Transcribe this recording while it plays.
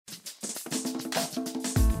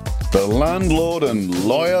the Landlord and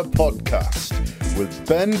Lawyer Podcast with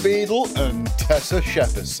Ben Beadle and Tessa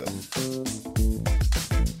Shepperson.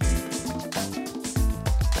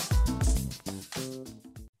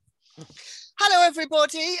 Hello,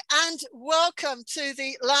 everybody, and welcome to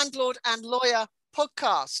the Landlord and Lawyer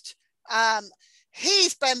Podcast.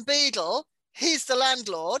 He's Ben Beadle, he's the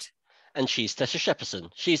landlord. And she's Tessa Shepperson,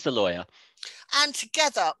 she's the lawyer. And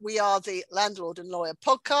together we are the Landlord and Lawyer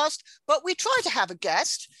Podcast, but we try to have a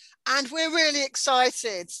guest. And we're really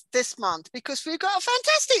excited this month because we've got a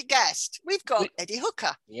fantastic guest. We've got Eddie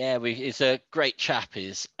Hooker. Yeah, he's a great chap,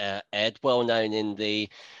 is Ed, well known in the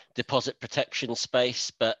deposit protection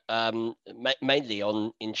space, but mainly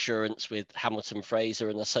on insurance with Hamilton Fraser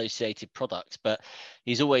and associated products. But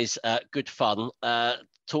he's always good fun,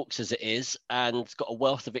 talks as it is, and got a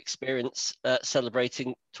wealth of experience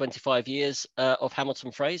celebrating 25 years of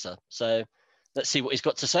Hamilton Fraser. So let's see what he's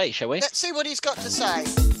got to say, shall we? Let's see what he's got to say.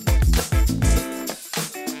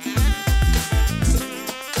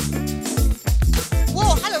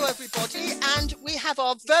 Well, hello everybody, and we have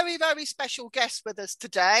our very, very special guest with us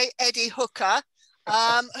today, Eddie Hooker,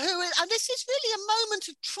 and this is really a moment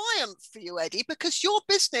of triumph for you, Eddie, because your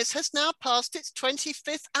business has now passed its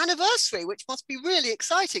 25th anniversary, which must be really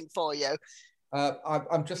exciting for you.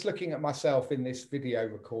 I'm just looking at myself in this video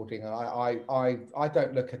recording. I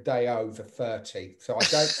don't look a day over 30, so I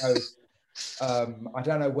don't know. I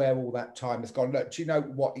don't know where all that time has gone. Look, do you know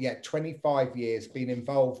what? Yeah, 25 years, been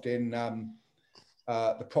involved in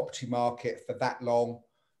the property market for that long.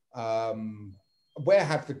 Where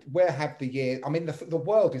have the years? I mean, the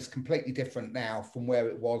world is completely different now from where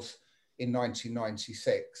it was in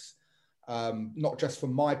 1996. Not just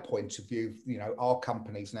from my point of view, you know, our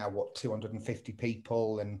company's now, 250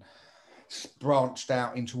 people and branched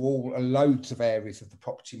out into loads of areas of the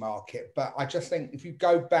property market. But I just think if you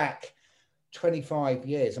go back 25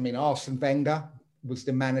 years, I mean, Arsene Wenger was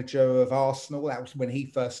the manager of Arsenal. That was when he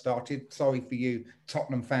first started. Sorry for you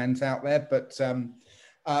Tottenham fans out there, but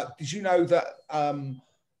did you know that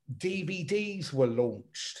DVDs were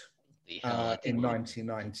launched in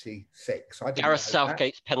 1996? Gareth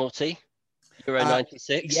Southgate's penalty. Euro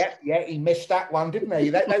 96. Yeah, he missed that one, didn't he?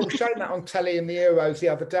 They were showing that on telly in the Euros the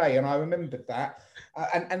other day, and I remembered that.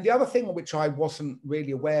 And the other thing which I wasn't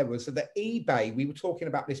really aware was that eBay, we were talking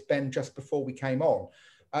about this, Ben, just before we came on,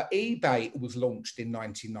 eBay was launched in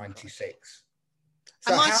 1996.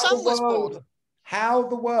 So and my son was born. How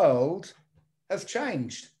the world has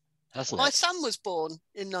changed. Hasn't my it? son was born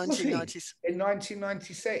in 1996. In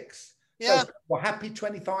 1996. Yeah. So, well, happy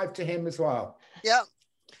 25 to him as well. Yeah.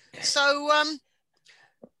 So,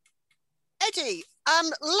 Eddie,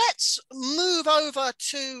 let's move over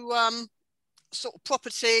to sort of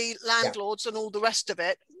property, landlords, and all the rest of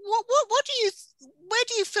it. Where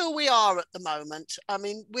do you feel we are at the moment? I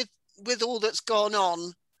mean, with all that's gone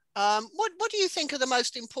on, what do you think are the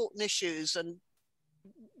most important issues, and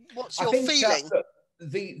what's your feeling?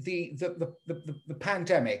 The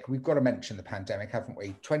pandemic, we've got to mention the pandemic, haven't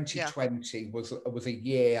we? 2020 was a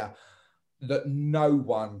year that no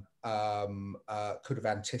one could have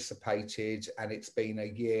anticipated, and it's been a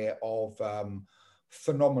year of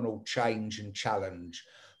phenomenal change and challenge.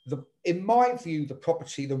 In my view,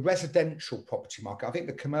 the residential property market, I think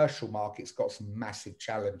the commercial market's got some massive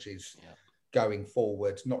challenges going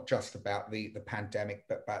forward, not just about the pandemic,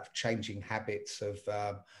 but about changing habits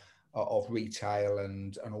of retail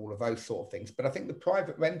and all of those sort of things. But I think the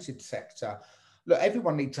private rented sector, look,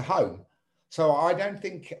 everyone needs a home. So I don't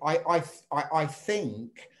think, I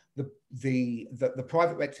think the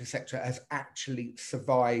private rented sector has actually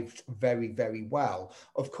survived very, very well.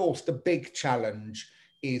 Of course, the big challenge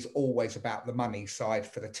is always about the money side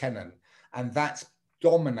for the tenant, and that's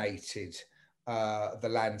dominated the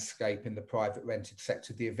landscape in the private rented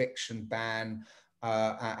sector, the eviction ban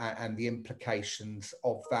and the implications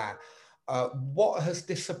of that. What has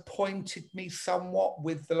disappointed me somewhat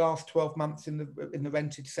with the last 12 months in the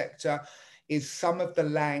rented sector is some of the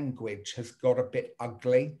language has got a bit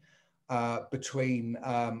ugly between,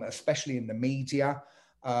 especially in the media,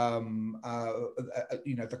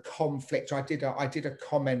 you know, the conflict. I did a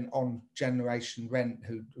comment on Generation Rent,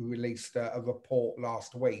 who released a report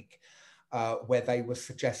last week where they were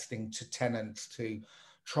suggesting to tenants to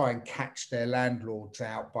try and catch their landlords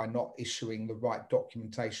out by not issuing the right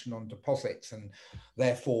documentation on deposits, and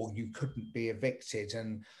therefore you couldn't be evicted.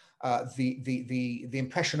 And the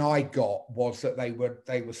impression I got was that they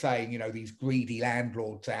were saying, you know, these greedy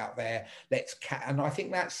landlords out there, and I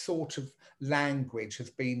think that sort of language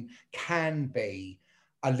can be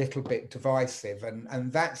a little bit divisive,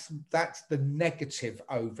 and that's the negative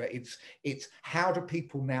over it's how do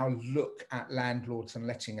people now look at landlords and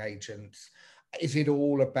letting agents? Is it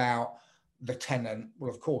all about the tenant? Well,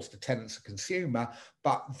 of course the tenant's a consumer,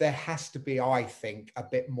 but there has to be, I think, a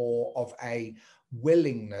bit more of a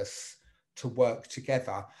willingness to work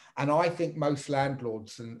together, and I think most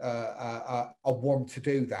landlords want to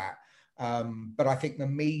do that, but I think the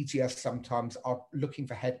media sometimes are looking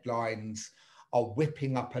for headlines, are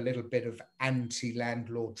whipping up a little bit of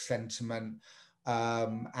anti-landlord sentiment,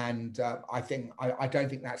 and I don't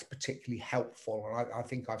think that's particularly helpful, and I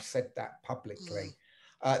think I've said that publicly.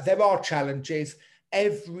 There are challenges.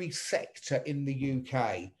 Every sector in the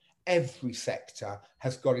UK, every sector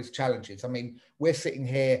has got its challenges. I mean, we're sitting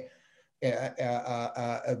here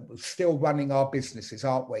still running our businesses,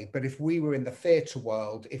 aren't we? But if we were in the theatre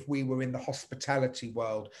world, if we were in the hospitality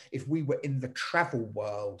world, if we were in the travel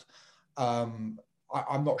world, I'm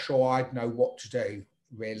not sure I'd know what to do,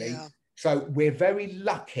 really. Yeah. So we're very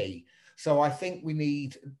lucky. So I think we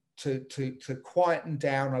need to quieten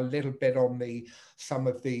down a little bit on some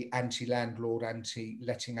of the anti-landlord,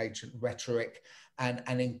 anti-letting agent rhetoric,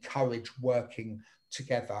 and encourage working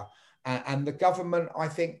together. And the government, I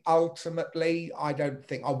think, ultimately, I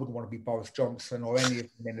wouldn't want to be Boris Johnson or any of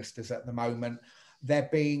the ministers at the moment. They're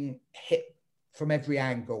being hit from every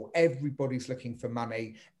angle. Everybody's looking for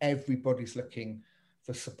money. Everybody's looking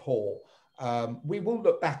for support. We will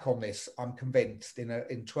look back on this, I'm convinced,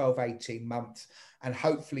 in 12, 18 months, and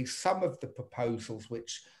hopefully some of the proposals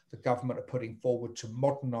which the government are putting forward to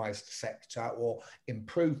modernise the sector or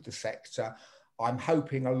improve the sector, I'm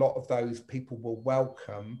hoping a lot of those people will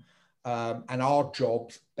welcome. And our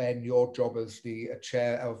jobs, Ben, your job as the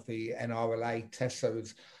chair of the NRLA, Tessa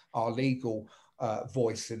as our legal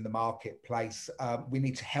voice in the marketplace, we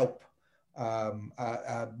need to help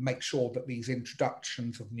make sure that these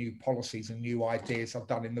introductions of new policies and new ideas are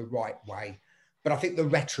done in the right way. But I think the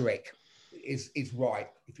rhetoric is right,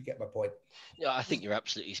 if you get my point. Yeah, I think you're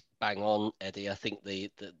absolutely bang on, Eddie. I think the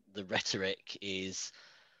rhetoric is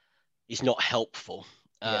not helpful.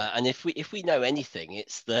 Yeah. And if we know anything,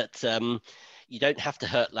 it's that you don't have to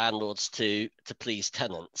hurt landlords to please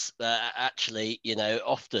tenants. Actually,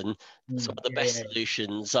 often some of the best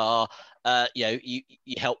solutions are, you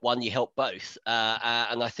help one, you help both,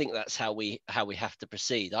 and I think that's how we have to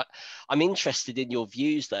proceed. I'm interested in your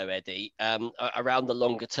views, though, Eddie, around the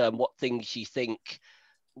longer term. What things you think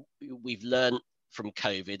we've learned from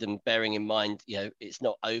COVID, and bearing in mind, it's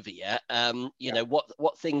not over yet.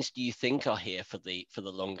 What things do you think are here for the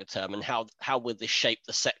longer term, and how will this shape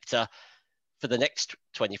the sector for the next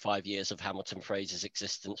 25 years of Hamilton Fraser's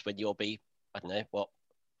existence, when you'll be, I don't know, what,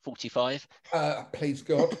 45? Please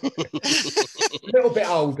God. A little bit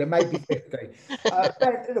older, maybe 50.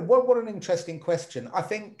 Ben, what an interesting question. I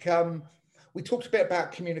think we talked a bit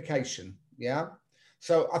about communication, yeah?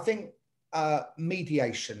 So I think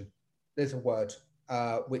mediation, there's a word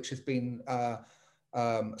which has been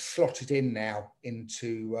slotted in now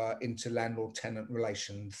into landlord-tenant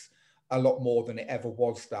relations a lot more than it ever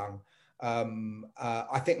was done.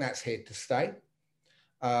 I think that's here to stay.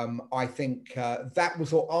 I think that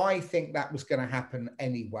was going to happen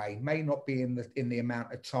anyway. May not be in the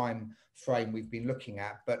amount of time frame we've been looking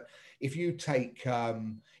at, but if you take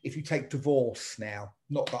divorce now,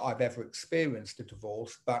 not that I've ever experienced a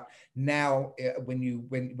divorce, but now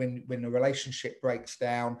when a relationship breaks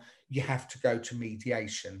down, you have to go to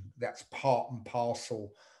mediation. That's part and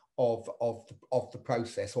parcel of the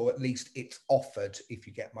process, or at least it's offered, if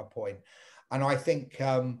you get my point. And I think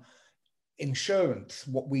insurance,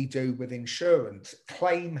 what we do with insurance,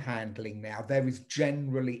 claim handling now, there is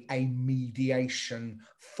generally a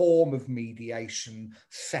form of mediation,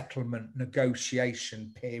 settlement,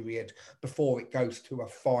 negotiation period before it goes to a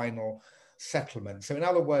final settlement. So in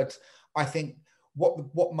other words, I think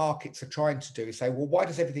what markets are trying to do is say, well, why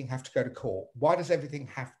does everything have to go to court? Why does everything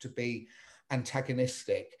have to be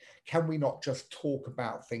antagonistic? Can we not just talk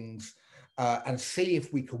about things and see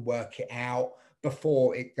if we can work it out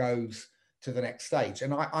before it goes to the next stage?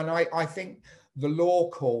 And I think the law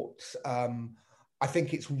courts, I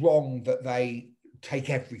think it's wrong that they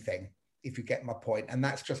take everything, if you get my point, and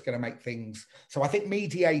that's just going to make things. So I think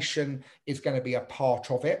mediation is going to be a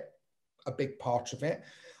part of it, a big part of it.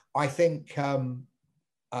 I think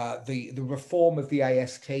the reform of the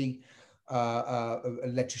AST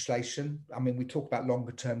legislation. I mean, we talk about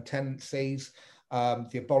longer term tenancies.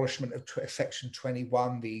 The abolishment of Section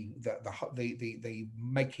 21, the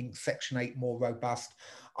making Section 8 more robust.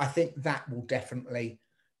 I think that will definitely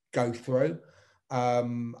go through.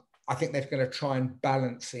 I think they're going to try and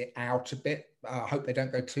balance it out a bit. I hope they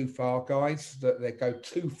don't go too far, guys, that they go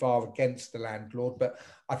too far against the landlord, but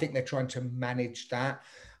I think they're trying to manage that.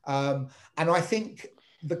 And I think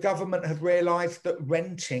the government have realised that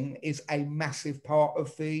renting is a massive part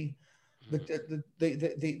of the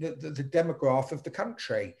demographic of the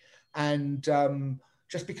country. And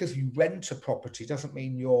just because you rent a property doesn't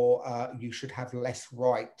mean you should have less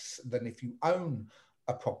rights than if you own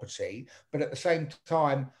a property. But at the same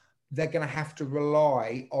time, they're going to have to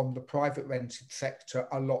rely on the private rented sector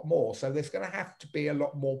a lot more. So there's going to have to be a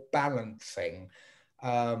lot more balancing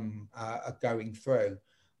going through.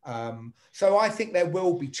 So I think there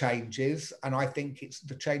will be changes, and I think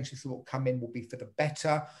the changes that will come in will be for the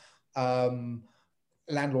better.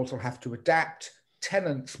 Landlords will have to adapt,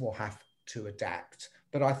 tenants will have to adapt,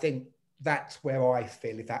 but I think that's where I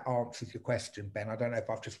feel, if that answers your question, Ben. I don't know if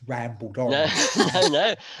I've just rambled on. No,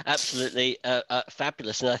 absolutely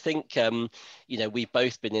fabulous. And I think, we've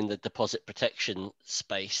both been in the deposit protection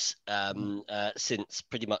space since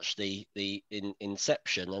pretty much the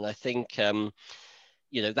inception. And I think, that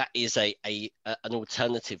is an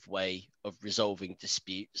alternative way of resolving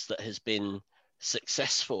disputes that has been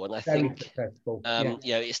successful. And I think,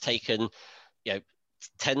 it's taken,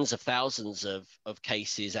 tens of thousands of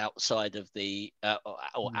cases outside of the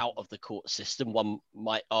or out of the court system. One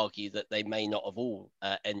might argue that they may not have all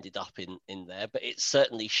ended up in there, but it's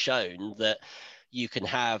certainly shown that you can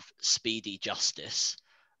have speedy justice,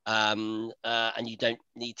 and you don't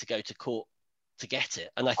need to go to court to get it.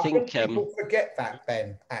 And I think people forget that,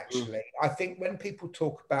 Ben, actually. I think when people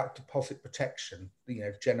talk about deposit protection,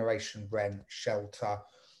 generation rent, shelter,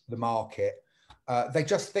 the market, they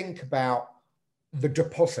just think about the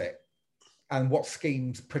deposit and what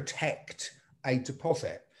schemes protect a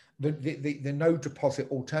deposit. The no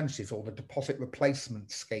deposit alternatives or the deposit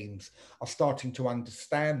replacement schemes are starting to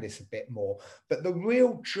understand this a bit more. But the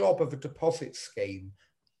real job of a deposit scheme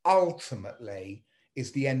ultimately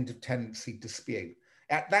is the end of tenancy dispute.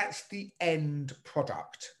 That's the end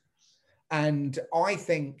product. And I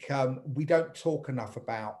think we don't talk enough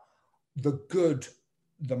about the good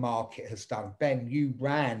the market has done. Ben, you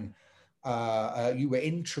were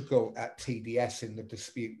integral at TDS in the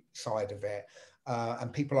dispute side of it,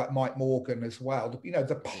 and people like Mike Morgan as well.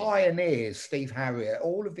 The pioneers, Steve Harriott,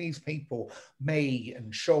 all of these people, me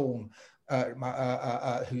and Sean,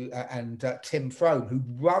 and Tim Frome, who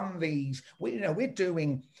run these. We're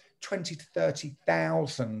doing 20 to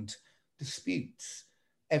 30,000 disputes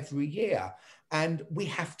every year, and we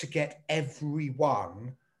have to get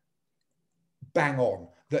everyone bang on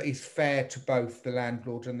that is fair to both the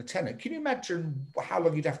landlord and the tenant. Can you imagine how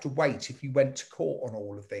long you'd have to wait if you went to court on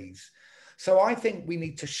all of these? So I think we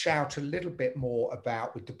need to shout a little bit more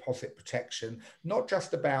about with deposit protection, not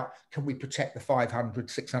just about can we protect the 500,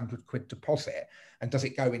 600 quid deposit, and does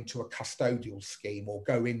it go into a custodial scheme or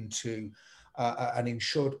go into an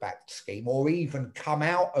insured backed scheme, or even come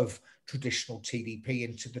out of traditional TDP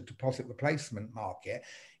into the deposit replacement market.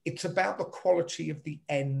 It's about the quality of the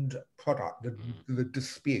end product, the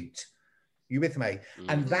dispute. You with me?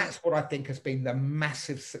 And that's what I think has been the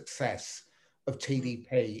massive success of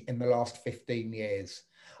TDP in the last 15 years.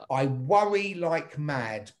 I worry like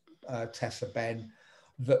mad, Tessa, Ben,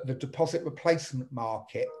 that the deposit replacement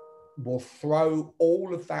market will throw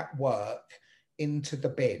all of that work into the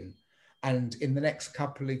bin. And in the next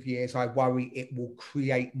couple of years, I worry it will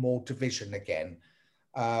create more division again.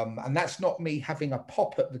 And that's not me having a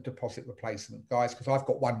pop at the deposit replacement, guys, because I've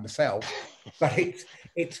got one myself. But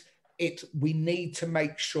we need to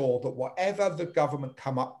make sure that whatever the government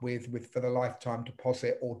come up with for the lifetime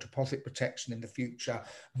deposit or deposit protection in the future,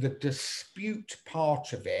 the dispute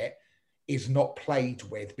part of it is not played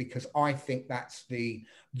with, because I think that's the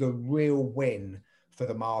real win for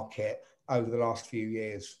the market over the last few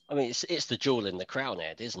years. I mean, it's the jewel in the crown,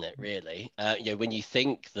 Ed, isn't it, really? When you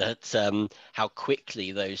think that how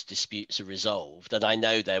quickly those disputes are resolved, and I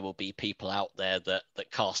know there will be people out there that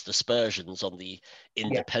cast aspersions on the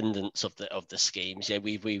independence of the schemes.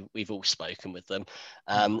 We've all spoken with them,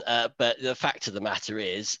 but the fact of the matter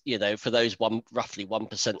is, for those roughly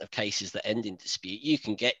 1% of cases that end in dispute, you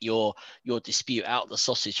can get your dispute out of the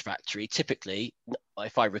sausage factory typically,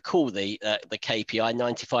 if I recall the KPI,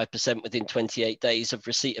 95% within 28 days of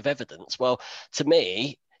receipt of evidence. Well, to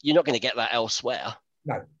me, you're not going to get that elsewhere.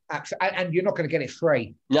 No, absolutely. And you're not going to get it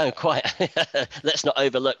free. No, quite. Let's not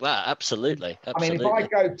overlook that. Absolutely. I mean, if I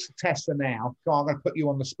go to Tessa now, I'm going to put you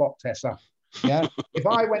on the spot, Tessa. Yeah. If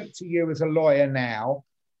I went to you as a lawyer now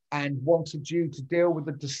and wanted you to deal with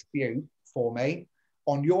a dispute for me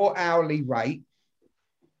on your hourly rate.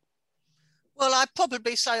 Well, I'd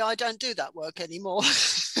probably say I don't do that work anymore.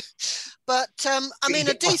 But I mean,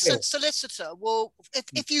 a decent solicitor will,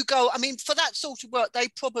 if you go, I mean, for that sort of work, they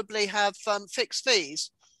probably have fixed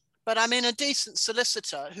fees. But I mean, a decent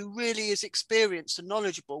solicitor who really is experienced and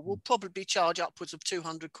knowledgeable will probably charge upwards of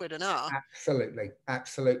 200 quid an hour. Absolutely,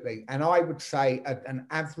 absolutely. And I would say an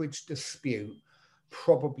average dispute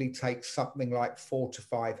probably takes something like 4 to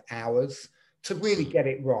 5 hours to really get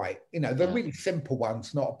it right. You know, the really simple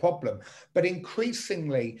ones, not a problem. But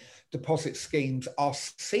increasingly, deposit schemes are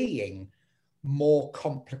seeing more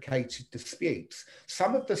complicated disputes.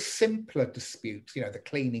 Some of the simpler disputes, you know, the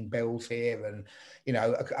cleaning bills here and, you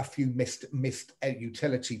know, a few missed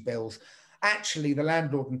utility bills, actually the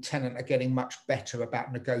landlord and tenant are getting much better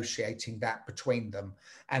about negotiating that between them.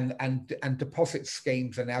 And deposit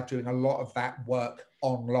schemes are now doing a lot of that work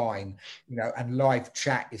online, you know, and live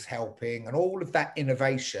chat is helping and all of that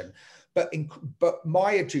innovation. But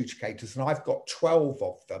my adjudicators, and I've got 12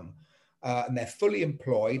 of them, and they're fully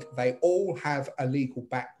employed. They all have a legal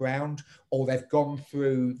background, or they've gone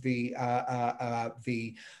through the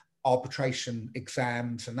arbitration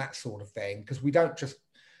exams and that sort of thing, because we don't just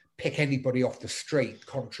pick anybody off the street,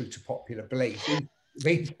 contrary to popular belief.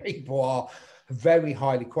 These people are very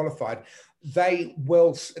highly qualified. They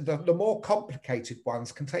will, the more complicated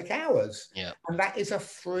ones can take hours. Yeah. And that is a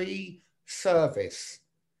free service,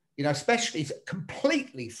 you know, especially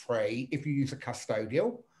completely free if you use a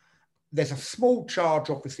custodial. There's a small charge,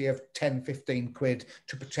 obviously, of 10, 15 quid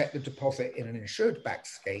to protect the deposit in an insured back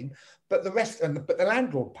scheme, but the rest, but the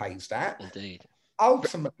landlord pays that. Indeed.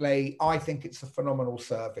 Ultimately, I think it's a phenomenal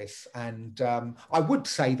service. And I would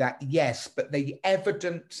say that, yes, but the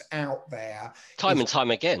evidence out there... Time and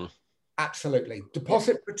time again. Absolutely.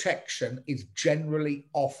 Deposit protection is generally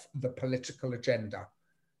off the political agenda.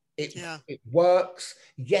 It works.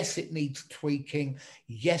 Yes, it needs tweaking.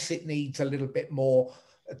 Yes, it needs a little bit more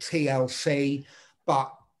TLC,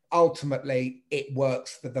 but ultimately it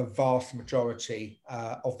works for the vast majority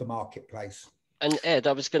of the marketplace. And Ed,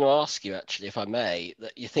 I was going to ask you, actually, if I may,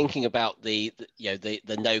 that you're thinking about the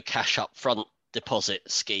no cash up front deposit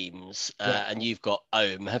schemes, and you've got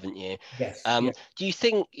OHM, haven't you? Yes. Do you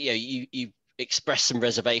think you expressed some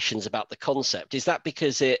reservations about the concept? Is that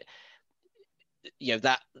because that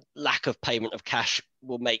lack of payment of cash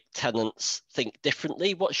will make tenants think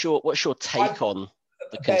differently? What's your take on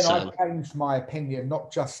the concern? Ben, I've changed my opinion,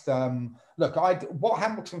 not just look, what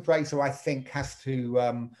Hamilton Fraser I think has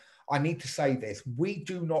to I need to say this: we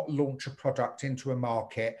do not launch a product into a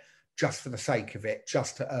market just for the sake of it,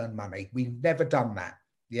 just to earn money. We've never done that.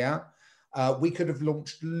 We could have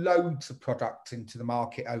launched loads of products into the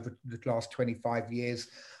market over the last 25 years.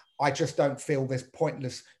 I just don't feel there's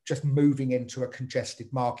pointless just moving into a congested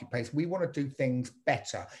marketplace. We want to do things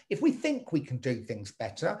better. If we think we can do things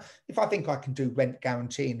better, if I think I can do rent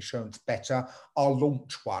guarantee insurance better, I'll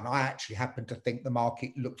launch one. I actually happen to think the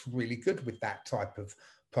market looks really good with that type of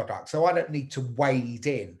product. So I don't need to wade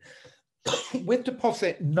in. With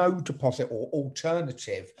deposit, no deposit or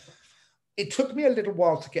alternative, it took me a little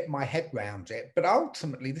while to get my head around it, but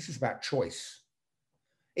ultimately this is about choice.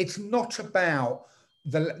 It's not about...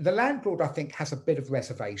 The landlord, I think, has a bit of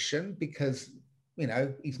reservation because,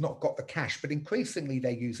 he's not got the cash, but increasingly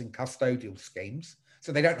they're using custodial schemes.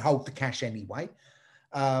 So they don't hold the cash anyway.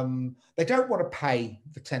 They don't want to pay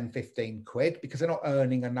the 10, 15 quid because they're not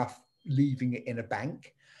earning enough leaving it in a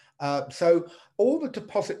bank. So all the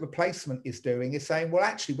deposit replacement is doing is saying, well,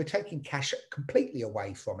 actually, we're taking cash completely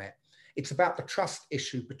away from it. It's about the trust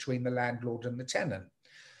issue between the landlord and the tenant.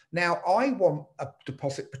 Now, I want a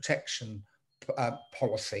deposit protection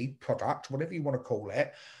policy, product, whatever you want to call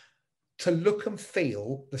it, to look and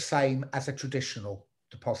feel the same as a traditional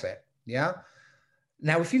deposit. Now,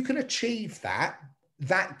 if you can achieve that,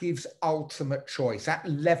 that gives ultimate choice. That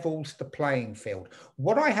levels the playing field.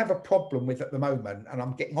 What I have a problem with at the moment, and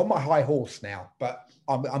I'm getting on my high horse now, but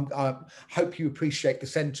I hope you appreciate the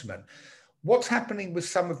sentiment. What's happening with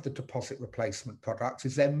some of the deposit replacement products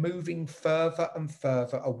is they're moving further and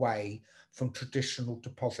further away from traditional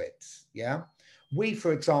deposits. We,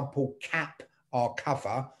 for example, cap our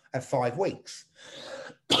cover at 5 weeks.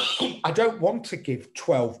 I don't want to give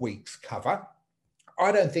 12 weeks cover.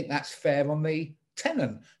 I don't think that's fair on the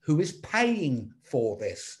tenant who is paying for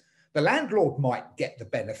this. The landlord might get the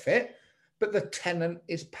benefit, but the tenant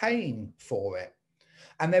is paying for it.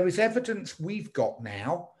 And there is evidence we've got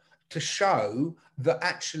now to show that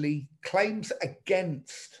actually claims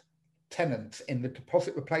against tenants in the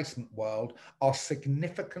deposit replacement world are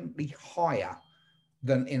significantly higher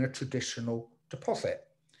than in a traditional deposit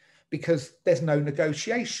because there's no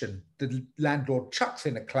negotiation. The landlord chucks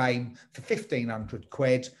in a claim for 1,500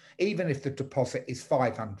 quid, even if the deposit is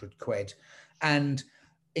 500 quid. And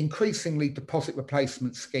increasingly deposit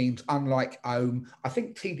replacement schemes, unlike OHM, I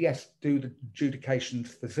think TDS do the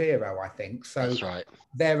adjudications for zero, I think. So that's right.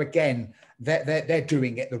 There again, they're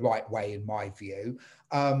doing it the right way, in my view.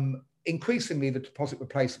 Increasingly, the deposit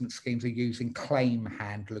replacement schemes are using claim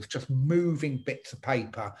handlers, just moving bits of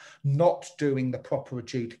paper, not doing the proper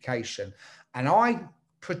adjudication. And I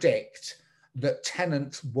predict that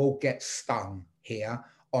tenants will get stung here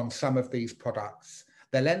on some of these products.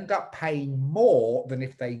 They'll end up paying more than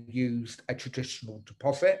if they used a traditional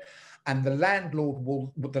deposit, and the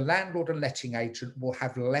landlord and letting agent will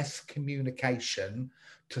have less communication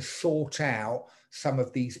to sort out some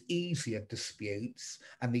of these easier disputes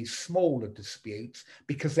and these smaller disputes,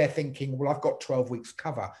 because they're thinking, well, I've got 12 weeks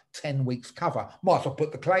cover, 10 weeks cover, might as well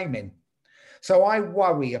put the claim in. So I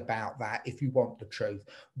worry about that, if you want the truth.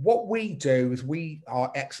 What we do is we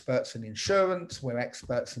are experts in insurance, we're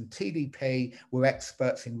experts in TDP, we're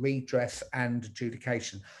experts in redress and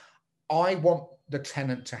adjudication. I want the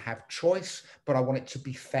tenant to have choice, but I want it to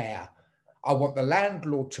be fair. I want the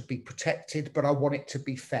landlord to be protected, but I want it to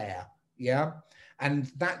be fair. Yeah.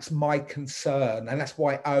 And that's my concern. And that's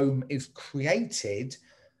why OHM is created,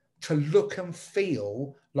 to look and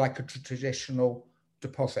feel like a traditional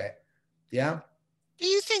deposit. Yeah. Do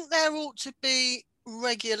you think there ought to be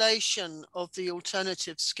regulation of the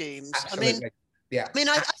alternative schemes? Absolutely.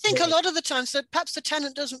 I think a lot of the times that perhaps the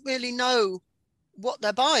tenant doesn't really know what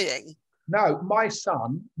they're buying. No, my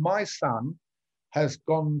son has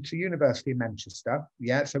gone to university in Manchester.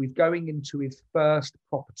 Yeah. So he's going into his first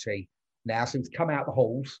property now. So he's come out the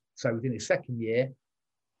halls. So within his second year,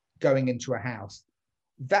 going into a house.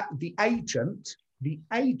 That the agent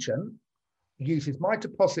uses my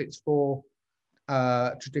deposits for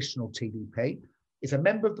traditional TDP, is a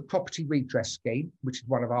member of the Property Redress Scheme, which is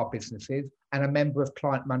one of our businesses, and a member of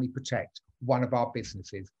Client Money Protect, one of our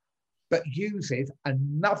businesses, but uses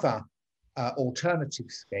another alternative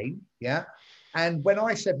scheme. Yeah. And when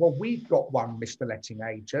I said, well, we've got one, Mr. Letting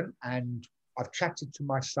Agent, and I've chatted to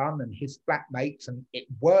my son and his flatmates and it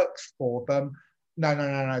works for them.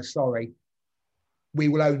 No, sorry. We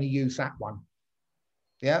will only use that one.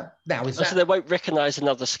 Yeah. Now, so they won't recognise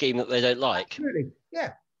another scheme that they don't like? Absolutely.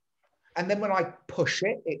 Yeah. And then when I push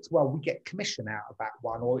it, it's, well, we get commission out of that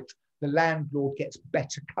one, or it's the landlord gets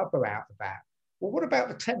better cover out of that. Well, what about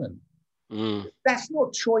the tenant? That's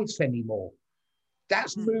not choice anymore.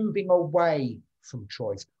 That's moving away from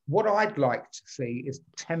choice. What I'd like to see is the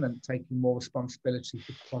tenant taking more responsibility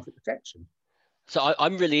for deposit protection. So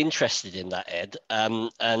I'm really interested in that, Ed.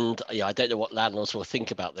 And yeah, I don't know what landlords will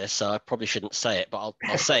think about this, so I probably shouldn't say it, but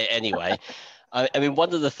I'll say it anyway. I mean,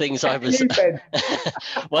 one of the things I was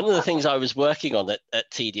working on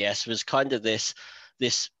at TDS was kind of this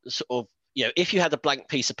sort of, if you had a blank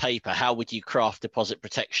piece of paper, how would you craft deposit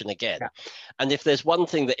protection again? Yeah. And if there's one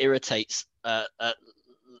thing that irritates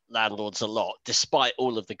landlords a lot, despite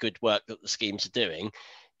all of the good work that the schemes are doing,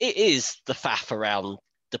 it is the faff around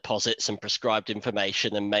deposits and prescribed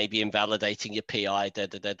information and maybe invalidating your PI.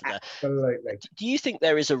 Absolutely. Do you think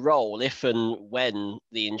there is a role, if and when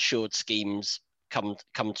the insured schemes come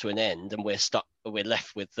to an end and we're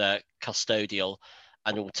left with custodial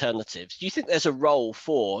and alternatives? Do you think there's a role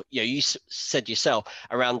for, you said yourself,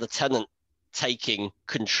 around the tenant taking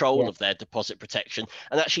control of their deposit protection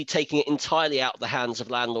and actually taking it entirely out of the hands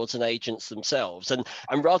of landlords and agents themselves, and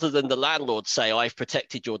rather than the landlord say, I've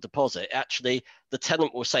protected your deposit, actually the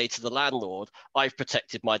tenant will say to the landlord, I've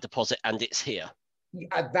protected my deposit and it's here?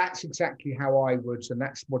 That's exactly how I would, and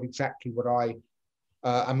that's exactly what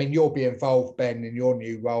I mean, you'll be involved, Ben, in your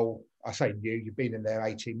new role. I say new, you've been in there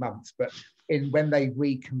 18 months, but when they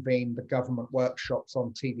reconvene the government workshops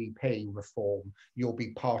on TDP reform, you'll be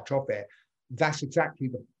part of it. That's exactly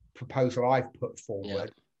the proposal I've put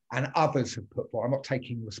forward, and others have put forward. I'm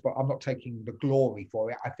not taking the glory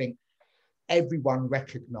for it. I think everyone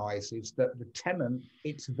recognises that the tenant,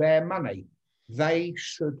 it's their money. They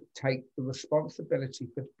should take the responsibility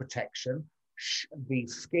for protection. The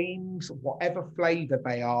schemes, whatever flavour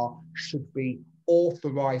they are, should be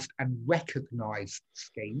authorised and recognised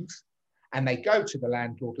schemes. And they go to the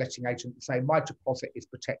landlord letting agent and say, my deposit is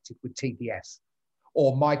protected with TDS,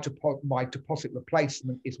 or my deposit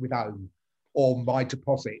replacement is with OHM, or my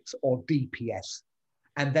deposits, or DPS.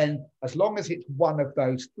 And then as long as it's one of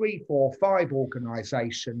those 3, 4, 5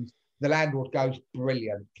 organisations, the landlord goes,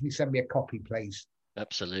 brilliant. Can you send me a copy, please?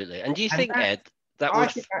 Absolutely. And do you think, Ed, I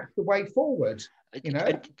think that's the way forward.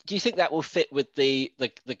 And do you think that will fit with the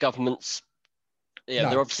government's? No.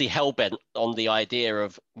 They're obviously hell-bent on the idea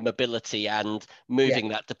of mobility and moving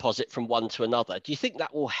that deposit from one to another. Do you think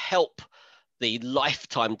that will help the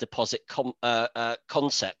lifetime deposit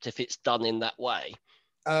concept if it's done in that way?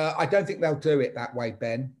 I don't think they'll do it that way,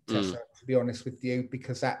 Ben, Tessa, to be honest with you,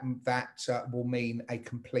 because that will mean a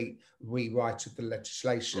complete rewrite of the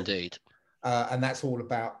legislation. Indeed. And that's all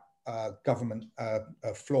about government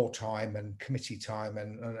floor time and committee time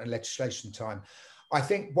and legislation time. I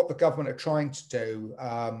think what the government are trying to do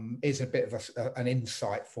is a bit of an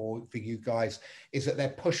insight for you guys, is that they're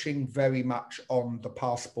pushing very much on the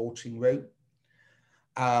passporting route.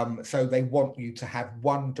 So they want you to have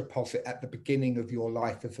one deposit at the beginning of your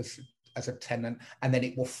life as a tenant, and then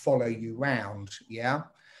it will follow you round. Yeah.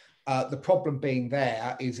 The problem being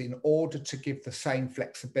there is, in order to give the same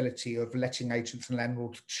flexibility of letting agents and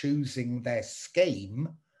landlords choosing their scheme,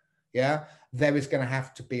 yeah, there is going to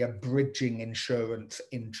have to be a bridging insurance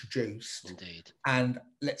introduced. Indeed. And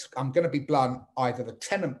I'm going to be blunt, either the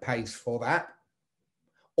tenant pays for that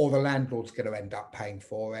or the landlord's going to end up paying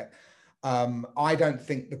for it. I don't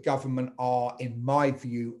think the government are, in my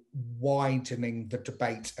view, widening the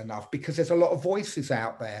debate enough, because there's a lot of voices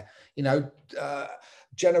out there,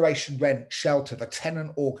 Generation Rent, Shelter, the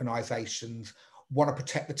tenant organisations want to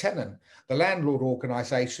protect the tenant. The landlord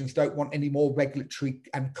organisations don't want any more regulatory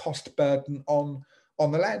and cost burden on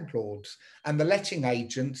the landlords. And the letting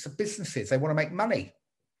agents are businesses. They want to make money,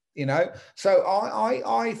 So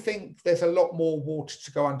I think there's a lot more water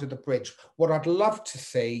to go under the bridge. What I'd love to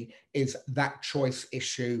see is that choice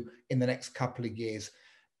issue in the next couple of years.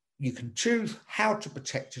 You can choose how to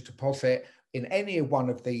protect your deposit in any one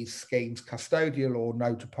of these schemes, custodial or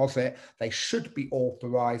no deposit. They should be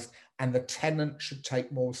authorised, and the tenant should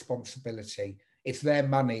take more responsibility. It's their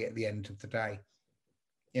money at the end of the day,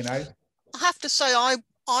 I have to say,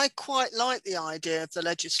 I quite like the idea of the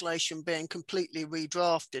legislation being completely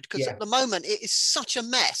redrafted, because at the moment it is such a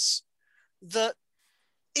mess that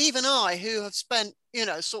even I, who have spent,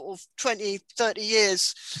 sort of 20, 30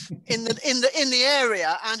 years in the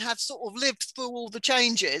area and have sort of lived through all the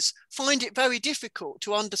changes, find it very difficult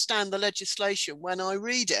to understand the legislation when I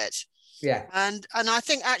read it. Yeah. And I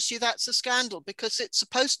think actually that's a scandal, because it's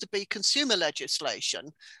supposed to be consumer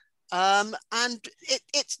legislation, and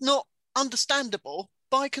it's not understandable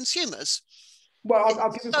by consumers. Well,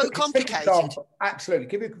 I'll give you a quick example. Absolutely.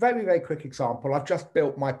 Give you a very, very quick example. I've just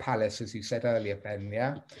built my palace, as you said earlier, Ben,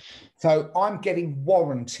 yeah? So I'm getting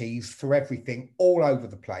warranties for everything all over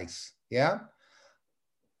the place, yeah?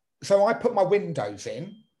 So I put my windows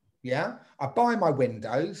in, yeah? I buy my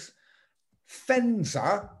windows.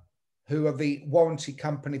 Fenza, who are the warranty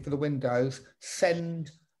company for the windows, send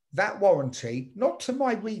that warranty, not to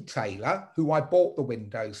my retailer, who I bought the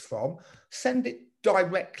windows from, send it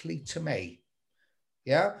directly to me.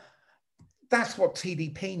 Yeah, that's what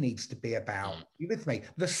TDP needs to be about. You with me?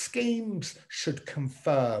 The schemes should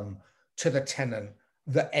confirm to the tenant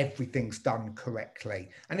that everything's done correctly.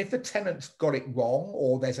 And if the tenant's got it wrong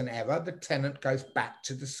or there's an error, the tenant goes back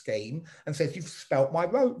to the scheme and says, you've spelt my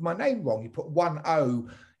name wrong. You put one O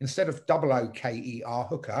instead of double O-K-E-R,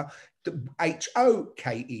 hooker,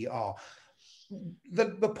 H-O-K-E-R.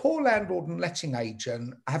 The poor landlord and letting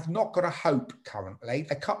agent have not got a hope currently.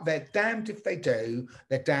 They're damned if they do,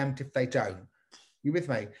 they're damned if they don't. You with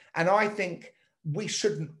me? And I think we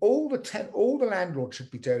shouldn't, all the landlord should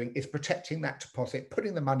be doing is protecting that deposit,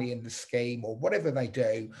 putting the money in the scheme or whatever they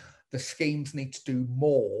do. The schemes need to do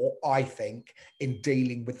more, I think, in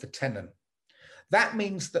dealing with the tenant. That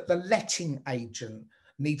means that the letting agent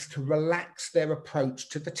needs to relax their approach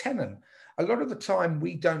to the tenant. A lot of the time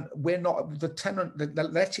the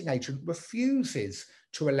letting agent refuses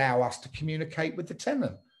to allow us to communicate with the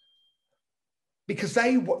tenant, because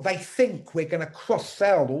they think we're going to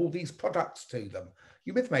cross-sell all these products to them.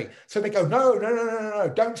 You with me? So they go,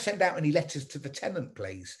 no, don't send out any letters to the tenant,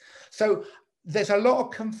 please. So there's a lot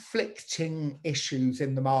of conflicting issues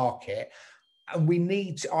in the market.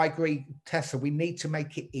 And I agree, Tessa, we need to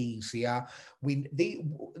make it easier.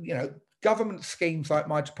 Government schemes like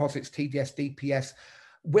My Deposits, TDS, DPS,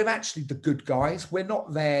 we're actually the good guys. We're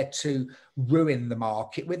not there to ruin the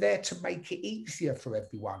market. We're there to make it easier for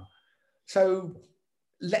everyone. So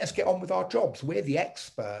let us get on with our jobs. We're the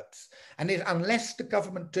experts. And unless the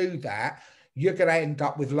government do that, you're going to end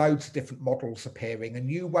up with loads of different models appearing, and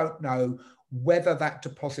you won't know whether that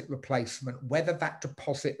deposit replacement, whether that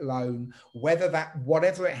deposit loan, whether that,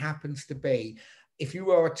 whatever it happens to be, if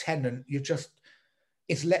you are a tenant,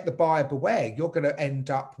 it's let the buyer beware. You're going to end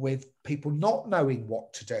up with people not knowing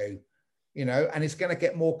what to do, and it's going to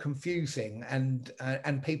get more confusing, and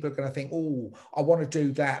people are going to think, oh, I want to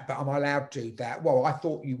do that, but am I allowed to do that? Well, I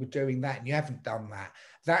thought you were doing that and you haven't done that.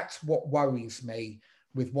 That's what worries me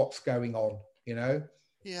with what's going on,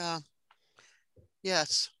 Yeah.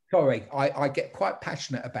 Yes. Sorry, I get quite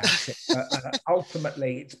passionate about it.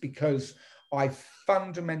 Ultimately, it's because I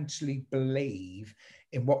fundamentally believe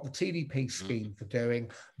in what the TDP schemes are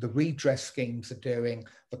doing, the redress schemes are doing,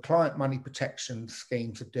 the client money protection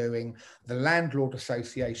schemes are doing, the landlord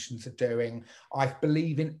associations are doing. I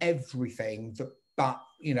believe in everything but,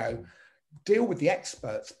 you know, deal with the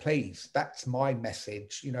experts, please. That's my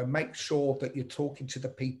message. You know, make sure that you're talking to the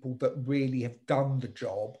people that really have done the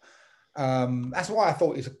job. That's why I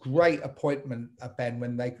thought it was a great appointment, Ben,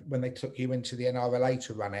 when they took you into the NRLA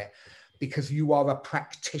to run it, because you are a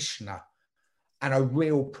practitioner and a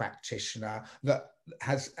real practitioner that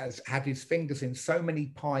has had his fingers in so many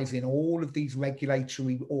pies in all of these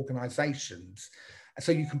regulatory organisations.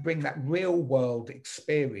 So you can bring that real world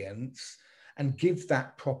experience and give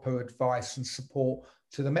that proper advice and support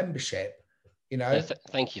to the membership. You know,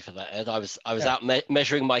 thank you for that, Ed. I was out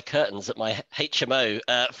measuring my curtains at my HMO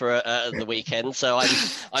for the weekend, so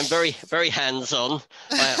I'm very, very hands-on.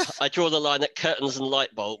 I draw the line at curtains and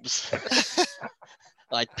light bulbs.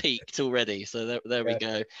 I'd peaked already, so there we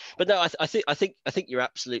go. But no, I think you're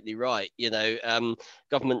absolutely right. You know,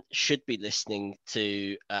 government should be listening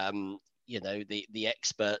to you know, the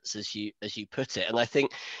experts, as you put it, and I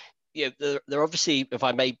think, you know, they're obviously, if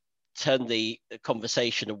I may turn the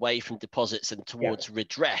conversation away from deposits and towards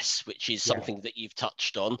redress, which is something that you've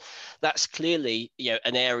touched on, that's clearly, you know,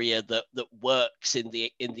 an area that works in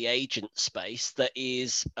the agent space that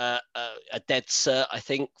is a dead cert, I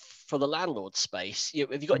think, for the landlord space. You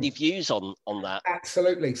know, have you got any views on that?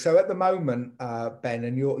 Absolutely. So at the moment, Ben,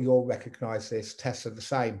 and you'll recognise this, Tessa, the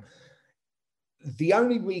same. The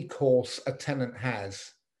only recourse a tenant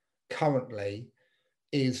has currently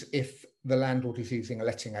is if the landlord is using a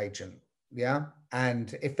letting agent,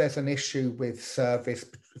 and if there's an issue with service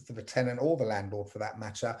for the tenant or the landlord for that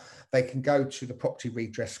matter, they can go to the property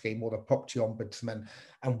redress scheme or the property ombudsman,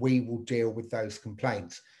 and we will deal with those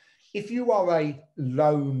complaints. If you are a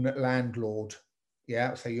lone landlord,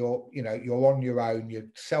 so you're on your own, you're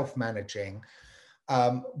self-managing,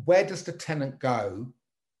 where does the tenant go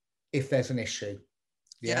if there's an issue?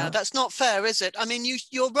 Yeah, that's not fair, is it? I mean,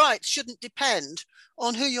 your rights shouldn't depend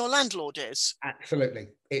on who your landlord is. Absolutely.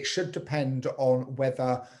 It should depend on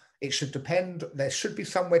there should be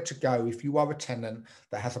somewhere to go. If you are a tenant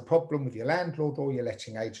that has a problem with your landlord or your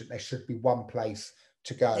letting agent, there should be one place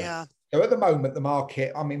to go. Yeah. So at the moment, the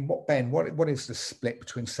market, I mean, what is the split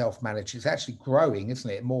between self-managed? It's actually growing, isn't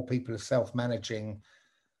it? More people are self-managing.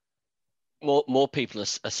 More people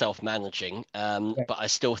are self-managing, but I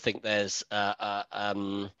still think there's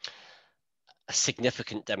a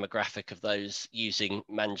significant demographic of those using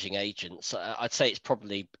managing agents. I'd say it's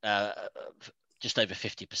probably just over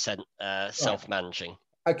 50% self-managing.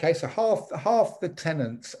 Okay, so half the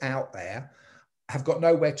tenants out there have got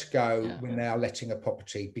nowhere to go when they are letting a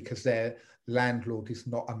property because their landlord is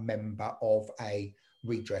not a member of a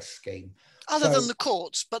redress scheme. Other than the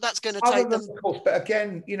courts, but that's going to take them. The courts, but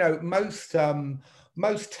again, you know, most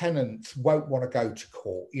tenants won't want to go to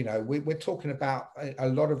court. You know, we're talking about a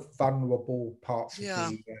lot of vulnerable parts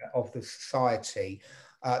of the society.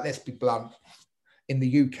 Let's be blunt. In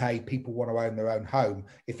the UK, people want to own their own home.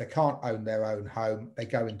 If they can't own their own home, they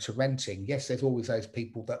go into renting. Yes, there's always those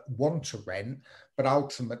people that want to rent, but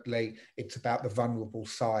ultimately it's about the vulnerable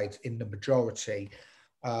side in the majority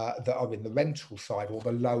that are in the rental side, or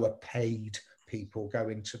the lower paid people go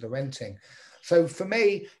into the renting. So for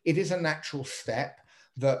me, it is a natural step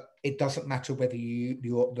that it doesn't matter whether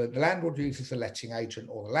the landlord uses a letting agent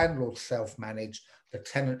or the landlord self-managed, the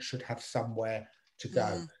tenant should have somewhere to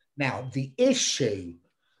go. Now, the issue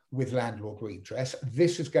with landlord redress,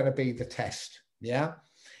 this is going to be the test,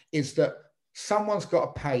 is that someone's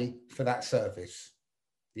got to pay for that service,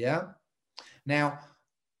 Now,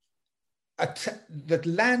 the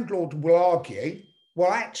landlord will argue,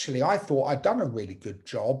 well, actually, I thought I'd done a really good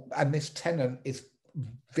job, and this tenant is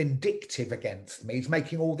vindictive against me. He's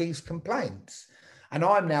making all these complaints, and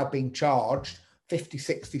I'm now being charged 50,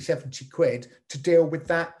 60, 70 quid to deal with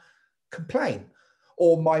that complaint.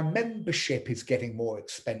 Or my membership is getting more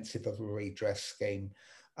expensive of a redress scheme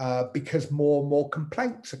because more and more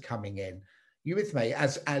complaints are coming in. You with me?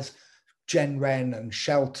 As Genren and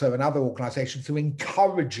Shelter and other organisations are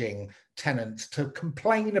encouraging tenants to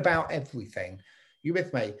complain about everything. You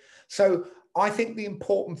with me? So I think the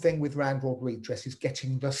important thing with landlord redress is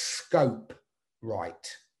getting the scope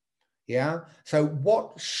right. So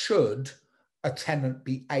what should a tenant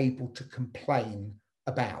be able to complain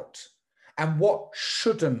about? And what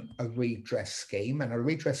shouldn't a redress scheme? And a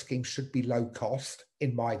redress scheme should be low cost,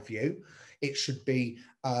 in my view. It should be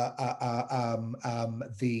the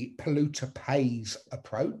polluter pays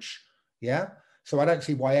approach. So I don't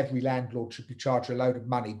see why every landlord should be charged a load of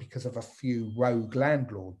money because of a few rogue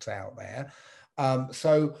landlords out there.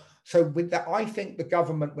 So with that, I think the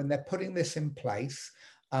government, when they're putting this in place,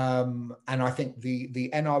 and I think the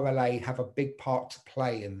NRLA have a big part to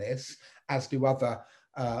play in this, as do other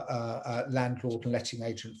landlord and letting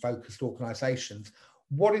agent focused organisations.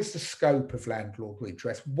 What is the scope of landlord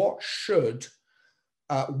redress? What shouldn't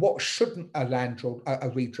a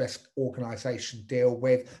redress organisation deal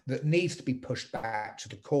with that needs to be pushed back to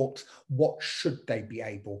the courts? What should they be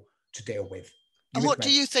able to deal with? And what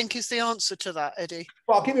do you think is the answer to that, Eddie?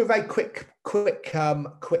 Well, I'll give you a very quick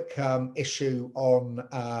issue on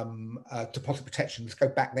deposit protection. Let's go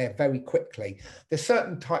back there very quickly. There's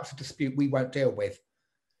certain types of dispute we won't deal with,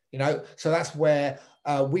 so that's where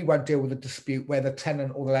we won't deal with a dispute where the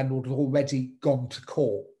tenant or the landlord has already gone to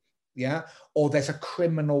court, or there's a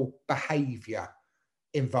criminal behaviour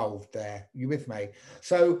involved there. You with me?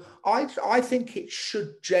 So I think it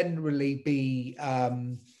should generally be.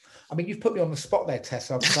 You've put me on the spot there,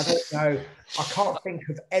 Tessa, because I don't know, I can't think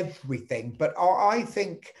of everything, but I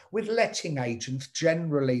think with letting agents,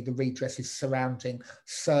 generally the redress is surrounding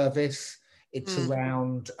service, it's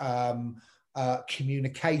around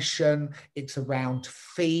communication, it's around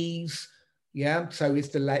fees. So is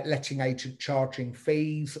the letting agent charging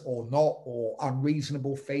fees or not, or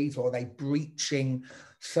unreasonable fees, or are they breaching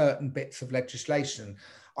certain bits of legislation?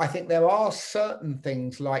 I think there are certain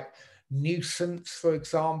things like nuisance, for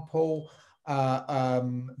example,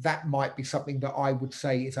 that might be something that I would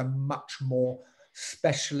say is a much more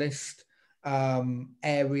specialist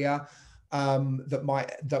area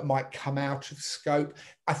that might come out of scope.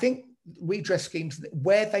 I think redress schemes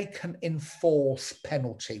where they can enforce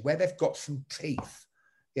penalty, where they've got some teeth.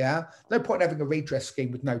 No point having a redress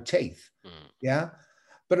scheme with no teeth.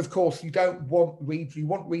 But of course, you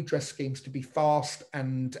want redress schemes to be fast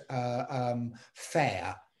and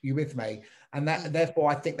fair. You with me? And that, therefore,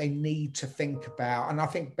 I think they need to think about, and I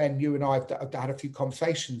think, Ben, you and I have had a few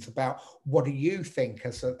conversations about what do you think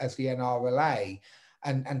as the NRLA,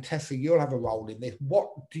 and Tessa, you'll have a role in this.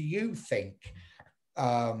 What do you think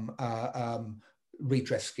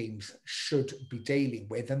redress schemes should be dealing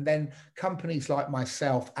with? And then companies like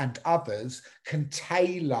myself and others can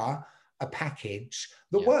tailor a package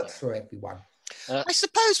that works for everyone. I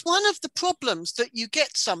suppose one of the problems that you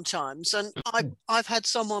get sometimes, and I've had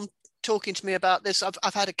someone talking to me about this,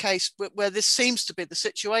 I've had a case where this seems to be the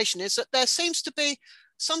situation, is that there seems to be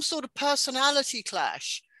some sort of personality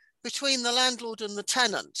clash between the landlord and the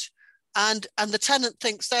tenant, and the tenant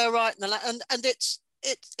thinks they're right, and it's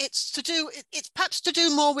perhaps to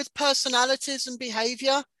do more with personalities and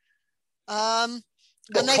behaviour.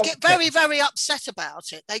 And they get very, very upset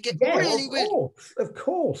about it. They get really. Of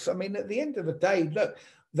course. I mean, at the end of the day, look,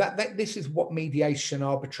 that this is what mediation,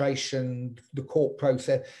 arbitration, the court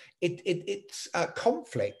process. It's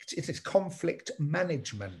conflict. It's conflict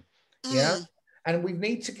management. And we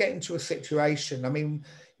need to get into a situation. I mean,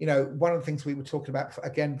 one of the things we were talking about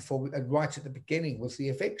again before, right at the beginning, was the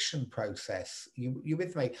eviction process. You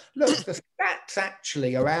with me? Look, the stats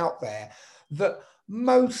actually are out there that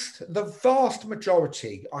the vast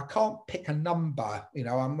majority, I can't pick a number,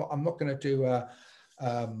 I'm not going to do a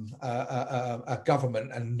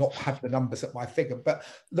government and not have the numbers at my figure, but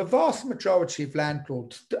the vast majority of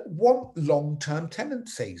landlords want long-term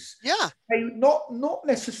tenancies. They not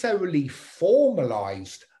necessarily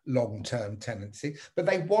formalized long-term tenancy, but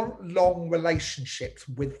they want long relationships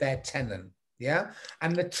with their tenant.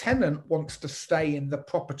 And the tenant wants to stay in the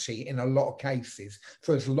property in a lot of cases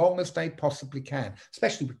for as long as they possibly can,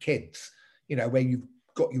 especially with kids, where you've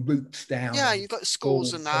got your roots down. You've got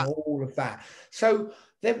schools and that. And all of that. So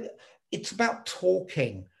it's about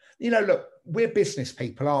talking. Look, we're business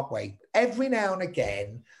people, aren't we? Every now and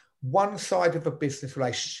again, one side of a business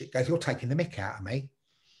relationship goes, you're taking the mick out of me.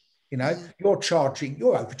 You're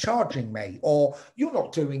overcharging me, or you're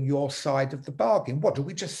not doing your side of the bargain. What do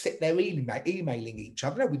we just sit there emailing each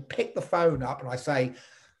other? No, we pick the phone up and I say,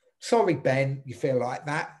 sorry, Ben, you feel like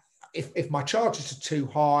that. If my charges are too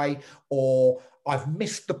high, or I've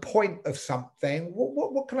missed the point of something,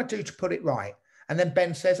 what can I do to put it right? And then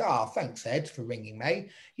Ben says, thanks, Ed, for ringing me.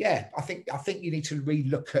 Yeah, I think you need to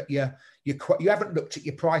relook at you haven't looked at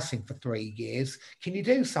your pricing for 3 years. Can you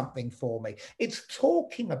do something for me? It's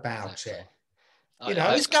talking about it.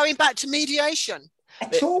 It's going back to mediation.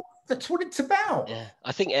 That's what it's about. Yeah,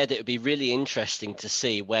 I think, Ed, it would be really interesting to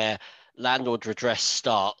see where landlord redress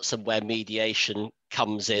starts and where mediation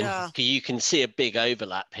comes in. You can see a big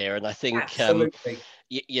overlap here, and I think absolutely.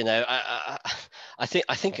 I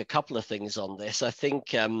think a couple of things on this. I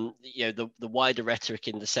think the wider rhetoric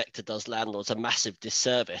in the sector does landlords a massive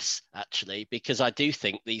disservice, actually, because I do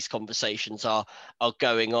think these conversations are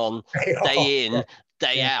going on day in,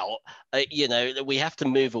 day out. We have to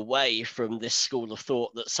move away from this school of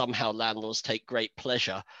thought that somehow landlords take great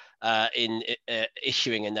pleasure in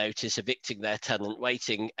issuing a notice, evicting their tenant,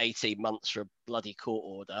 waiting 18 months for a bloody court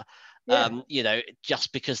order.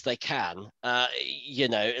 Just because they can.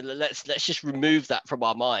 Let's just remove that from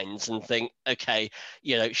our minds and think, okay,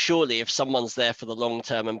 surely if someone's there for the long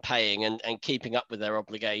term and paying and keeping up with their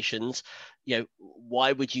obligations,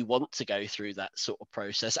 why would you want to go through that sort of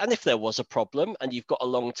process? And if there was a problem and you've got a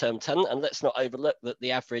long-term tenant, and let's not overlook that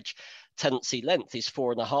the average tenancy length is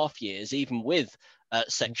 4.5 years, even with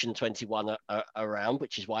Section 21 around,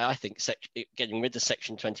 which is why I think getting rid of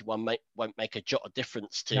Section 21 won't make a jot of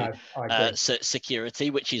difference to security,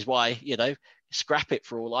 which is why, scrap it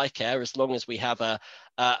for all I care, as long as we have a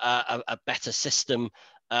better system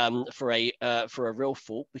for a real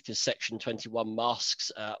fault, because Section 21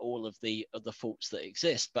 masks all of the faults that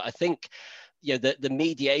exist. But I think the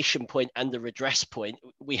mediation point and the redress point,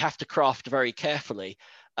 we have to craft very carefully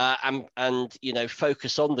and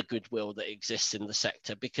focus on the goodwill that exists in the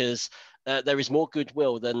sector, because there is more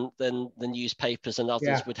goodwill than the newspapers and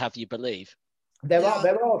others would have you believe. There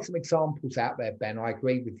are some examples out there, Ben. I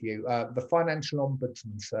agree with you. The Financial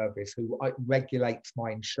Ombudsman Service, who regulates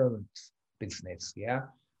my insurance business,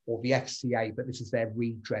 or the FCA, but this is their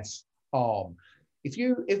redress arm.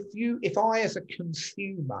 If I, as a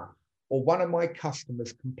consumer or one of my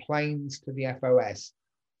customers, complains to the FOS,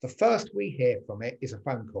 the first we hear from it is a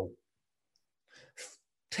phone call.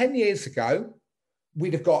 10 years ago,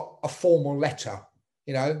 we'd have got a formal letter,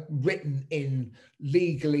 written in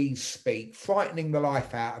legalese speak, frightening the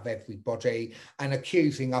life out of everybody and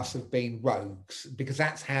accusing us of being rogues, because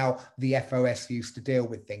that's how the FOS used to deal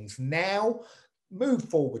with things. Now, move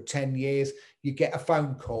forward 10 years, you get a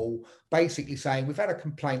phone call basically saying, we've had a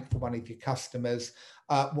complaint from one of your customers.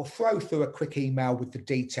 We'll throw through a quick email with the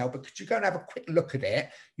detail, but could you go and have a quick look at it?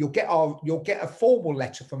 You'll get a formal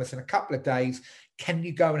letter from us in a couple of days. Can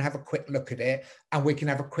you go and have a quick look at it? And we can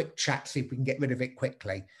have a quick chat, see if we can get rid of it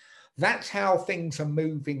quickly. That's how things are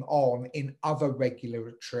moving on in other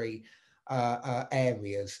regulatory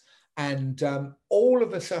areas. And all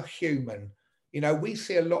of us are human. We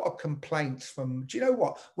see a lot of complaints from, do you know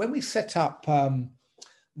what? When we set up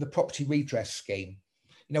the property redress scheme,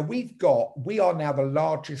 we are now the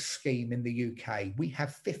largest scheme in the UK. We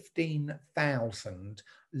have 15,000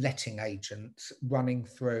 letting agents running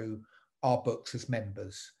through our books as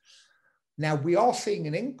members. Now, we are seeing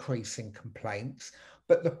an increase in complaints,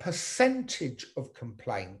 but the percentage of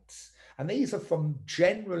complaints, and these are from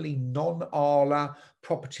generally non-ALA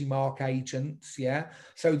property mark agents,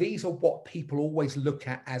 so these are what people always look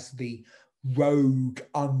at as the rogue,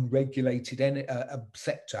 unregulated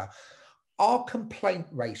sector. Our complaint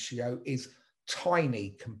ratio is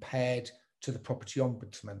tiny compared to the property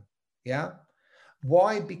ombudsman,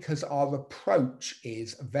 Why? Because our approach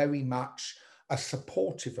is very much a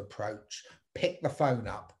supportive approach. Pick the phone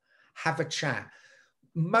up, have a chat.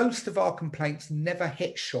 Most of our complaints never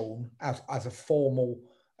hit Sean as a formal,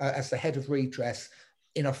 as the head of redress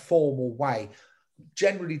in a formal way.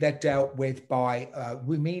 Generally, they're dealt with by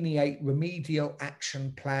remedial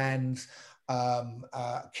action plans,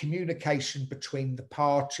 communication between the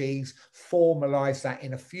parties, formalise that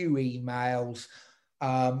in a few emails,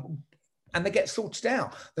 and they get sorted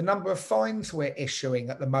out. The number of fines we're issuing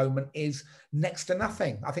at the moment is next to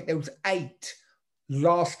nothing. I think there was 8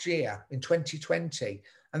 last year in 2020,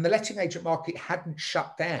 and the letting agent market hadn't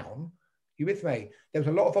shut down. You with me? There was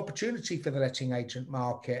a lot of opportunity for the letting agent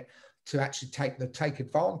market to actually take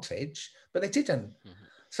advantage, but they didn't. Mm-hmm.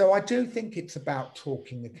 So I do think it's about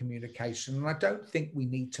talking and communication, and I don't think we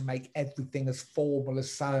need to make everything as formal as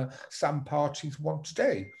some parties want to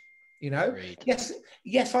do. Great.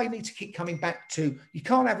 Yes, I need to keep coming back to, you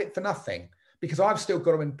can't have it for nothing, because I've still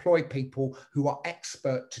got to employ people who are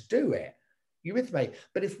expert to do it. You with me?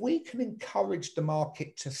 But if we can encourage the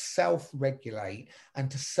market to self-regulate and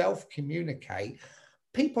to self-communicate,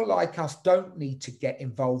 people like us don't need to get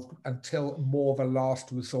involved until more of a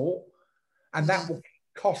last resort. And that will keep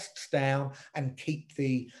costs down and keep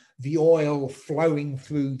the oil flowing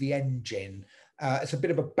through the engine. It's a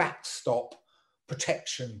bit of a backstop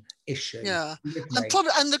protection issue. Yeah,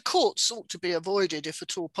 and the courts ought to be avoided if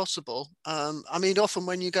at all possible. Often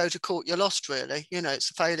when you go to court, you're lost, really.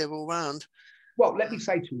 It's a failure all round. Well, let me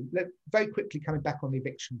say to you, very quickly coming back on the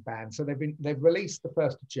eviction ban. So they've released the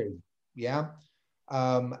 1st of June,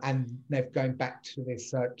 and they're going back to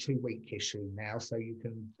this 2-week issue now, so you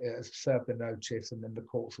can serve the notice and then the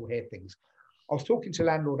courts will hear things. I was talking to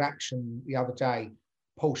Landlord Action the other day,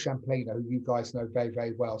 Paul Champlino, who you guys know very,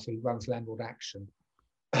 very well, so he runs Landlord Action.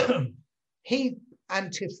 He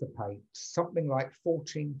anticipates something like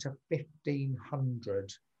 14 to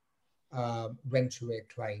 1,500 rent arrear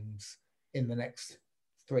claims in the next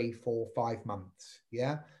 3, 4, 5 months.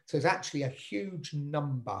 Yeah, so it's actually a huge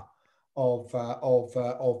number of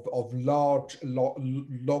large,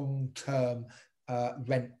 long-term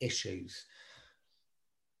rent issues.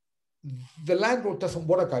 The landlord doesn't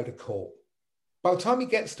want to go to court. By the time he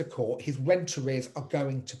gets to court, his rent arrears are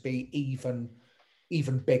going to be even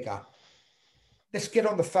bigger. Let's get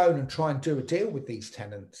on the phone and try and do a deal with these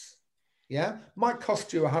tenants. Yeah, might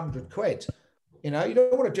cost you 100 quid. You know, you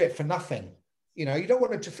don't want to do it for nothing. You know, you don't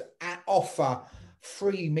want to just offer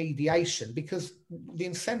free mediation, because the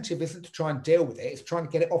incentive isn't to try and deal with it, it's trying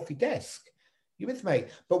to get it off your desk. You with me?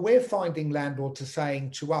 But we're finding landlords are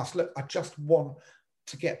saying to us, look, I just want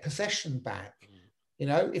to get possession back. You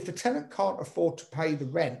know, if the tenant can't afford to pay the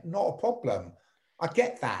rent, not a problem. I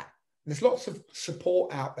get that. There's lots of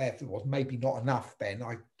support out there. Well, maybe not enough, Ben.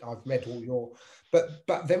 I've read all your, but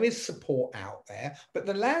there is support out there. But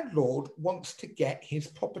the landlord wants to get his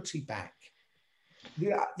property back.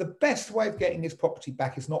 The best way of getting his property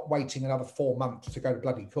back is not waiting another 4 months to go to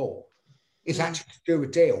bloody court. It's actually to do a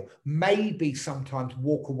deal. Maybe sometimes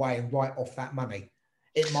walk away and write off that money.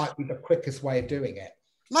 It might be the quickest way of doing it.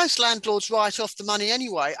 Most landlords write off the money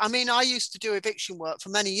anyway. I mean, I used to do eviction work for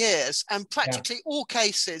many years, and practically all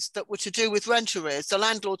cases that were to do with rent arrears, the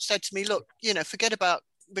landlord said to me, look, you know, forget about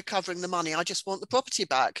recovering the money. I just want the property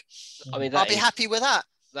back. I mean, I'll be happy with that.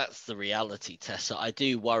 That's the reality, Tessa. I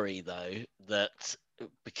do worry, though, that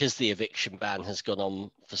because the eviction ban has gone on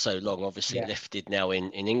for so long, obviously lifted now in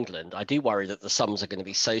England, I do worry that the sums are going to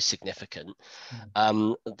be so significant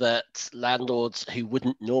that landlords who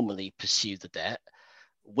wouldn't normally pursue the debt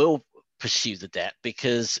will pursue the debt,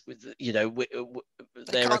 because, you know,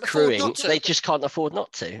 they're accruing, they just can't afford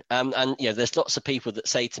not to. And, you know, there's lots of people that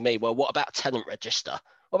say to me, well, what about tenant register?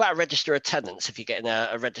 What about a register of tenants if you're getting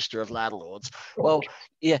a register of landlords? Well,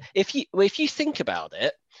 yeah, if you think about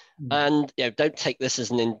it, and, you know, don't take this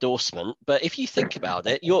as an endorsement, but if you think about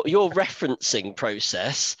it, your referencing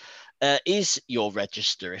process is your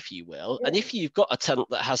register, if you will. And if you've got a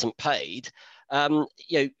tenant that hasn't paid, you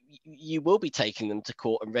know, you will be taking them to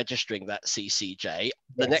court and registering that CCJ.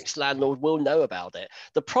 The next landlord will know about it.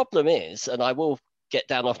 The problem is, and I will get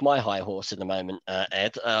down off my high horse in a moment,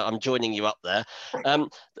 Ed, I'm joining you up there.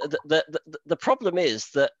 The problem is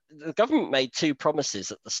that the government made 2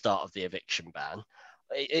 promises at the start of the eviction ban.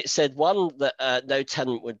 It said, one, that no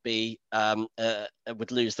tenant would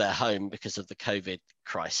lose their home because of the COVID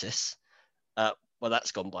crisis. Well,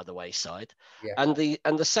 that's gone by the wayside. Yeah. And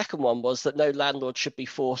the second one was that no landlord should be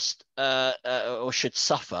forced or should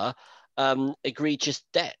suffer egregious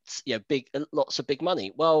debts, you know, lots of big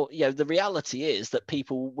money. Well, you know, the reality is that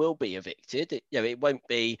people will be evicted. It won't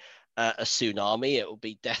be a tsunami. It will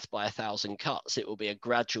be death by 1,000 cuts. It will be a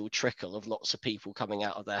gradual trickle of lots of people coming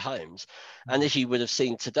out of their homes. And as you would have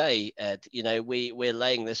seen today, Ed, you know, we're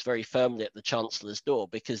laying this very firmly at the Chancellor's door,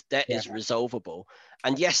 because debt is resolvable.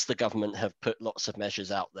 And yes, the government have put lots of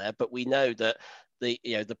measures out there, but we know that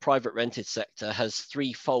the private rented sector has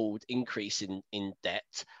 3-fold increase in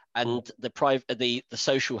debt, and the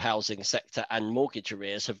social housing sector and mortgage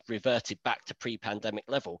arrears have reverted back to pre-pandemic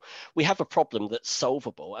level. We have a problem that's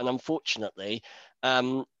solvable, and unfortunately,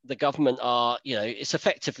 the government are, you know, it's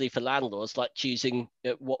effectively for landlords like choosing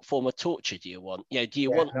what form of torture do you want? You know, do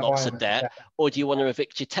you want lots of debt, or do you want to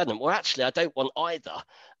evict your tenant? Well, actually, I don't want either.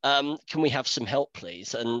 Can we have some help,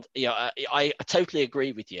 please? And, you know, I totally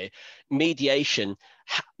agree with you. Mediation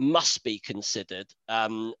must be considered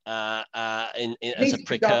as a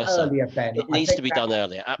precursor. Earlier, Ben. It needs to be done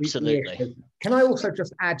earlier. Absolutely. Can I also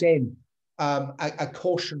just add in a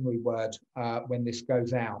cautionary word when this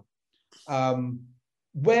goes out?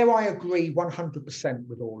 Where I agree 100%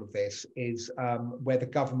 with all of this is where the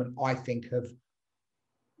government, I think, have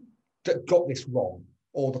got this wrong,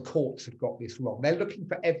 or the courts have got this wrong. They're looking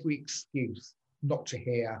for every excuse not to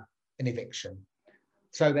hear an eviction.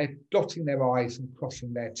 So they're dotting their I's and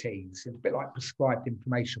crossing their T's. It's a bit like prescribed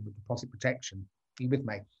information with deposit protection. Are you with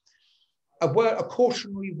me? A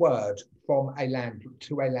cautionary word from a landlord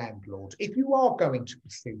to a landlord. If you are going to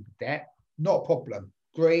pursue the debt, not a problem.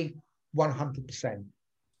 Agree 100%.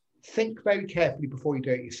 Think very carefully before you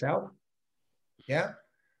do it yourself. Yeah.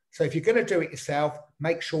 So if you're going to do it yourself,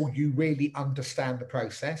 make sure you really understand the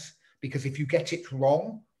process, because if you get it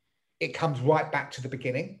wrong, it comes right back to the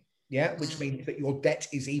beginning. yeah, which means that your debt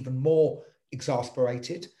is even more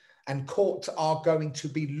exasperated, and courts are going to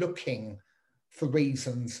be looking for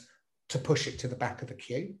reasons to push it to the back of the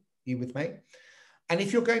queue. You with me? And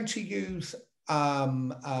if you're going to use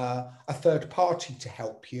a third party to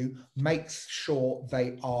help you, make sure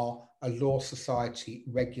they are a Law Society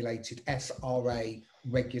regulated, SRA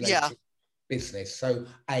regulated business. So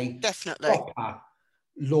a proper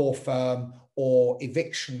law firm or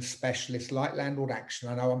eviction specialist like Landlord Action.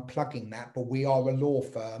 I know I'm plugging that, but we are a law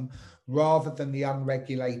firm rather than the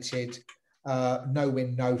unregulated, no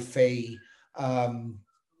win, no fee,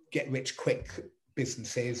 get rich quick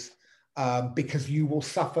businesses, because you will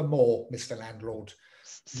suffer more, Mr. Landlord.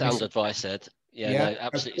 Sound advice, Ed. Yeah, no,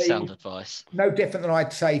 absolutely sound advice. No different than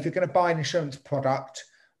I'd say if you're going to buy an insurance product,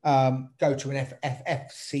 go to an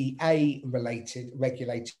FCA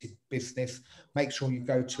regulated business. Make sure you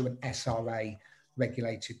go to an SRA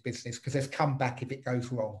regulated business, because there's comeback if it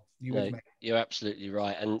goes wrong. You're absolutely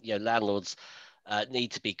right. And landlords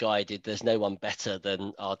need to be guided. There's no one better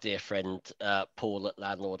than our dear friend Paul at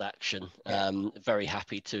Landlord Action. Very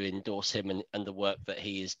happy to endorse him and the work that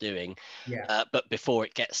he is doing. But before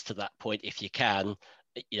it gets to that point, if you can,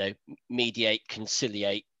 mediate,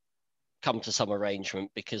 conciliate, come to some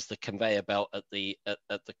arrangement, because the conveyor belt at the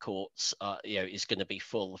courts is going to be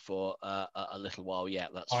full for a little while yet.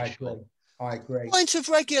 That's for sure. I agree. Point of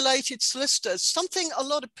regulated solicitors, something a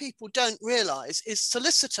lot of people don't realise is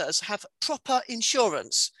solicitors have proper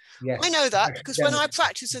insurance. Yes. I know that because when I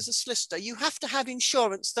practice as a solicitor, you have to have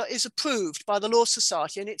insurance that is approved by the Law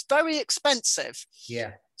Society, and it's very expensive.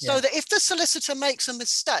 So that if the solicitor makes a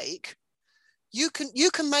mistake, you can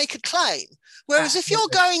make a claim. Whereas if you're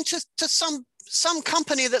going to some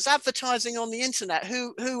company that's advertising on the internet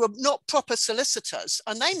who are not proper solicitors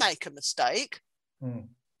and they make a mistake,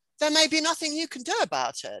 there may be nothing you can do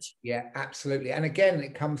about it. Yeah, absolutely. And again,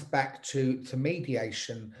 it comes back to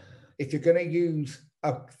mediation. If you're going to use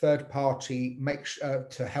a third party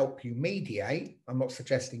to help you mediate, I'm not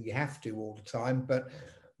suggesting you have to all the time, but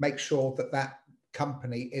make sure that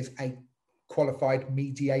company is a qualified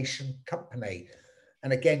mediation company.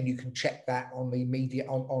 And again, you can check that on the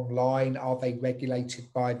online. Are they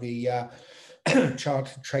regulated by the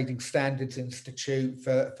Chartered Trading Standards Institute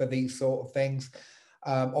for these sort of things?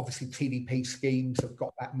 Obviously, TDP schemes have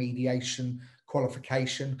got that mediation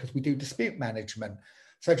qualification because we do dispute management.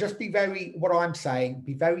 So just be very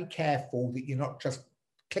careful that you're not just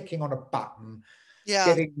clicking on a button,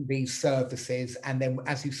 getting these services. And then,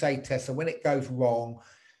 as you say, Tessa, when it goes wrong,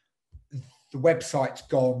 the website's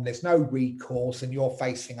gone, there's no recourse, and you're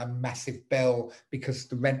facing a massive bill because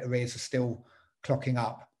the rent arrears are still clocking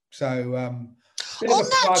up. So on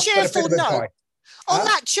that cheerful note,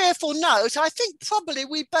 that cheerful note, I think probably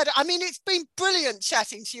we better. I mean, it's been brilliant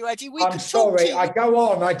chatting to you, Eddie. I'm sorry, I go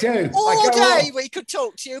on. I do. All day we could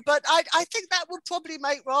talk to you, but I think that would probably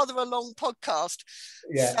make rather a long podcast.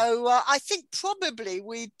 Yeah. So I think probably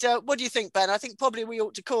we'd. What do you think, Ben? I think probably we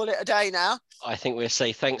ought to call it a day now. I think we'll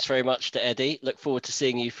say thanks very much to Eddie. Look forward to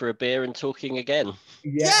seeing you for a beer and talking again.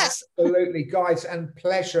 Yeah, yes, absolutely, guys, and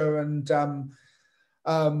pleasure. And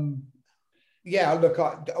look,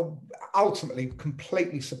 I ultimately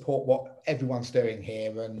completely support what everyone's doing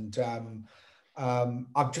here, and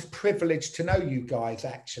I'm just privileged to know you guys,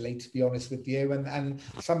 actually, to be honest with you, and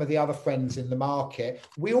some of the other friends in the market.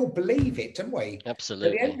 We all believe it, don't we?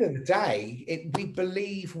 Absolutely. At the end of the day, we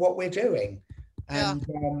believe what we're doing, and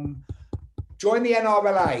join the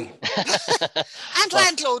NRLA and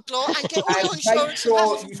Landlord Law, and get all your insurance. Make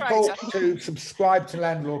sure you talk to subscribe to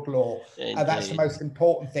Landlord Law. That's the most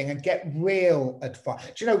important thing, and get real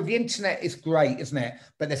advice. Do you know, the internet is great, isn't it?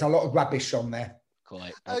 But there's a lot of rubbish on there.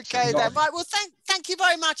 Quite. Okay, then. Right. Well, thank you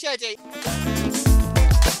very much, Eddie.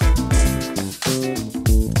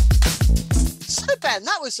 So, Ben,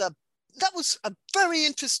 that was a very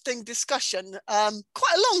interesting discussion,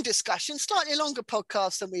 quite a long discussion, slightly longer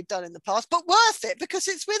podcast than we've done in the past, but worth it because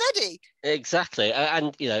it's with Eddie. Exactly.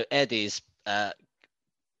 And, Ed is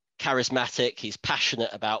charismatic. He's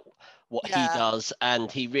passionate about what he does,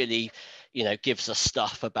 and he really, gives us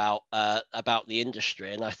stuff about the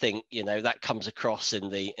industry. And I think, that comes across in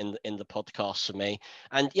the podcast for me.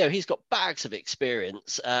 And, he's got bags of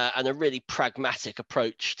experience and a really pragmatic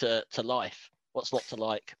approach to life. What's not to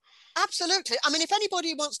like? Absolutely. I mean, if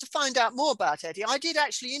anybody wants to find out more about Eddie, I did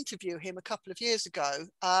actually interview him a couple of years ago.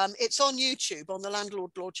 It's on YouTube, on the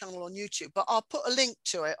Landlord Law channel on YouTube, but I'll put a link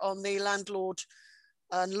to it on the Landlord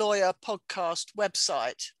and Lawyer podcast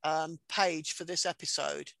website page for this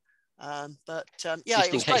episode.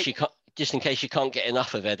 Just in case you can't get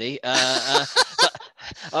enough of Eddie.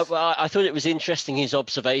 Well, I thought it was interesting, his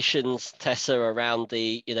observations, Tessa, around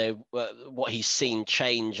the, what he's seen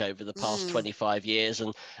change over the past 25 years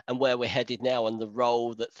and where we're headed now, and the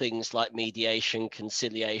role that things like mediation,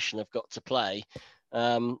 conciliation have got to play.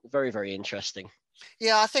 Very, very interesting.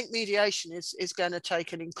 Yeah, I think mediation is going to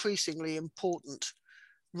take an increasingly important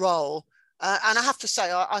role. And I have to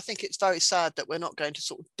say, I think it's very sad that we're not going to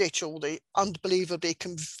sort of ditch all the unbelievably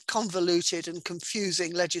convoluted and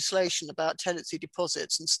confusing legislation about tenancy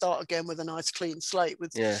deposits and start again with a nice clean slate.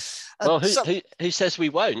 Well, who says we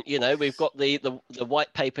won't? We've got the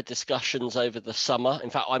white paper discussions over the summer. In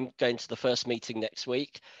fact, I'm going to the first meeting next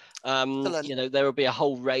week. There will be a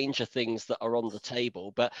whole range of things that are on the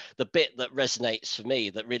table, but the bit that resonates for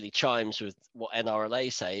me, that really chimes with what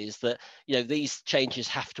NRLA say, is that these changes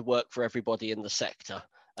have to work for everybody in the sector.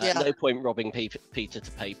 No point robbing Peter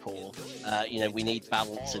to pay Paul. We need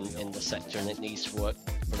balance in the sector, and it needs to work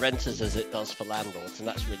for renters as it does for landlords, and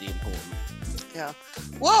that's really important. Yeah.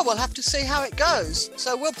 Well, we'll have to see how it goes.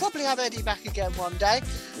 So we'll probably have Eddie back again one day.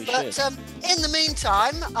 We should. In the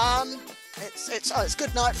meantime, it's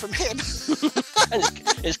good night from him.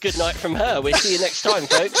 And it's good night from her. We'll see you next time,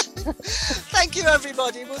 folks. Thank you,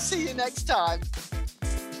 everybody. We'll see you next time.